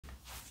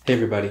Hey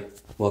everybody,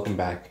 welcome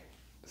back.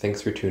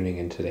 Thanks for tuning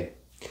in today.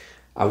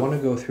 I want to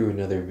go through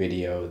another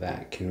video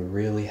that can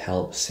really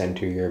help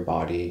center your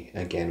body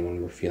again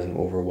when we're feeling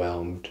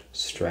overwhelmed,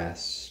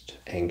 stressed,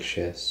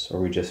 anxious, or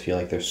we just feel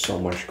like there's so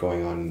much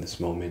going on in this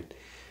moment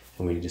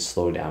and we need to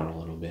slow down a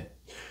little bit.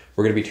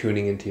 We're going to be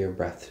tuning into your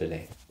breath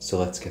today, so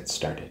let's get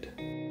started.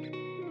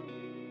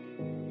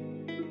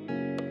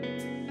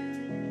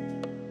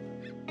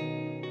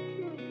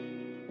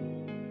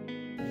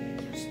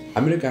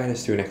 I'm going to guide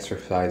us through an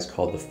exercise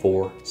called the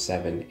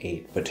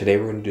 4-7-8, but today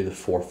we're going to do the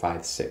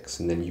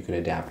 4-5-6, and then you can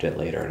adapt it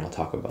later and I'll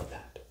talk about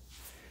that.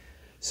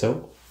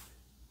 So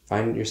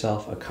find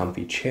yourself a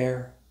comfy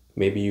chair,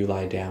 maybe you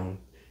lie down.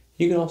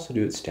 You can also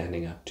do it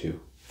standing up too,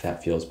 if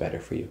that feels better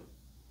for you.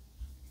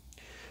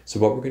 So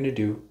what we're going to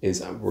do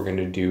is we're going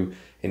to do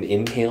an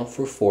inhale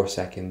for 4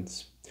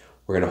 seconds,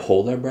 we're going to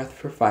hold our breath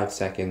for 5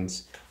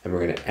 seconds, and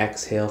we're going to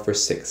exhale for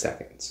 6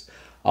 seconds.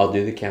 I'll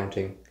do the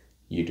counting,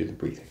 you do the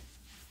breathing.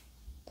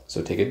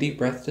 So take a deep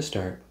breath to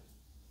start.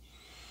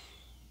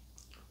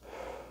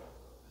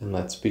 And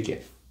let's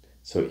begin.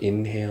 So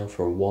inhale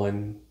for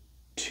 1,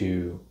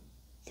 2,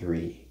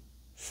 3,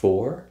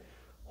 4.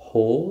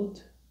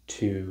 Hold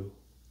 2,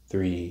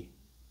 3,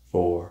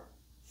 4,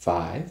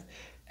 5.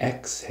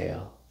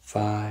 Exhale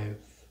 5,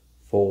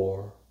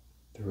 4,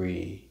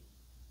 3,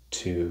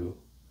 2,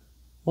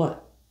 1.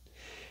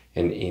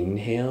 And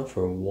inhale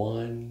for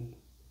 1,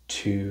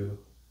 2,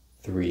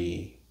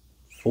 3,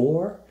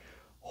 4.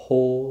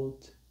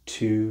 Hold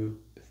 2,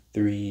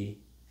 3,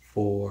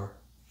 4,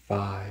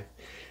 5.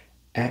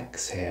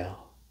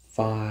 Exhale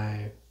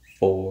 5,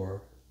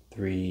 4,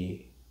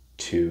 3,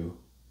 2,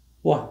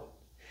 1.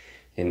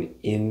 And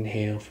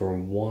inhale for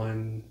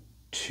 1,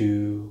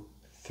 2,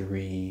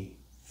 3,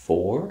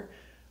 4.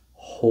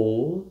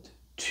 Hold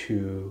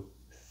 2,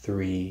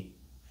 3,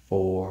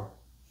 4,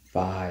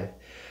 5.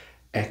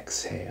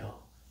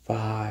 Exhale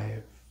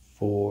 5,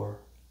 4,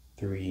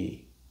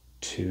 3,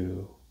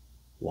 2,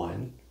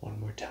 1. One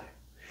more time.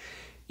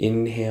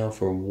 Inhale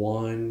for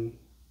 1,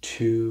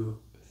 2,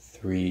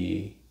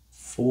 3,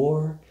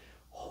 4.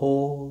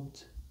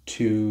 Hold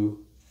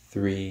 2,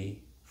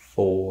 3,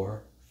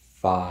 4,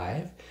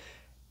 5.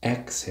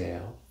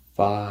 Exhale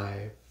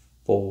 5,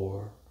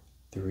 4,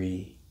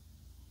 3,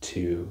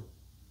 2,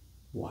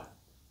 1.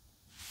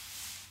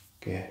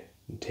 Good.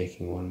 And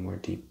taking one more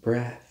deep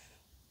breath.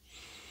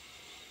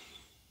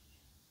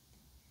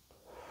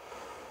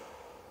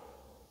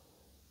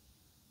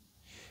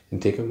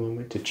 And take a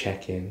moment to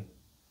check in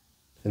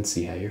and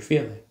see how you're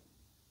feeling.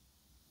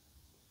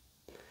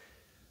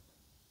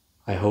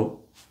 I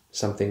hope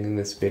something in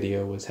this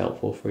video was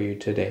helpful for you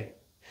today.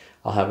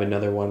 I'll have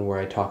another one where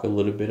I talk a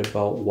little bit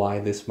about why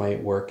this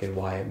might work and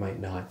why it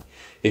might not.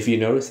 If you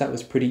notice that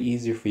was pretty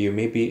easy for you,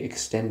 maybe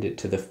extend it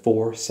to the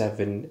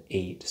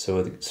 4-7-8. So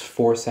it's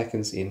 4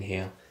 seconds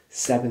inhale,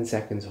 7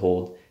 seconds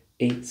hold,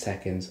 8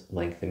 seconds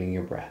lengthening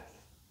your breath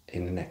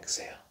in an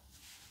exhale.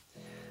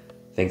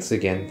 Thanks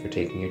again for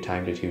taking your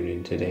time to tune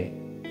in today,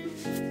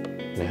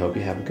 and I hope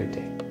you have a good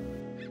day.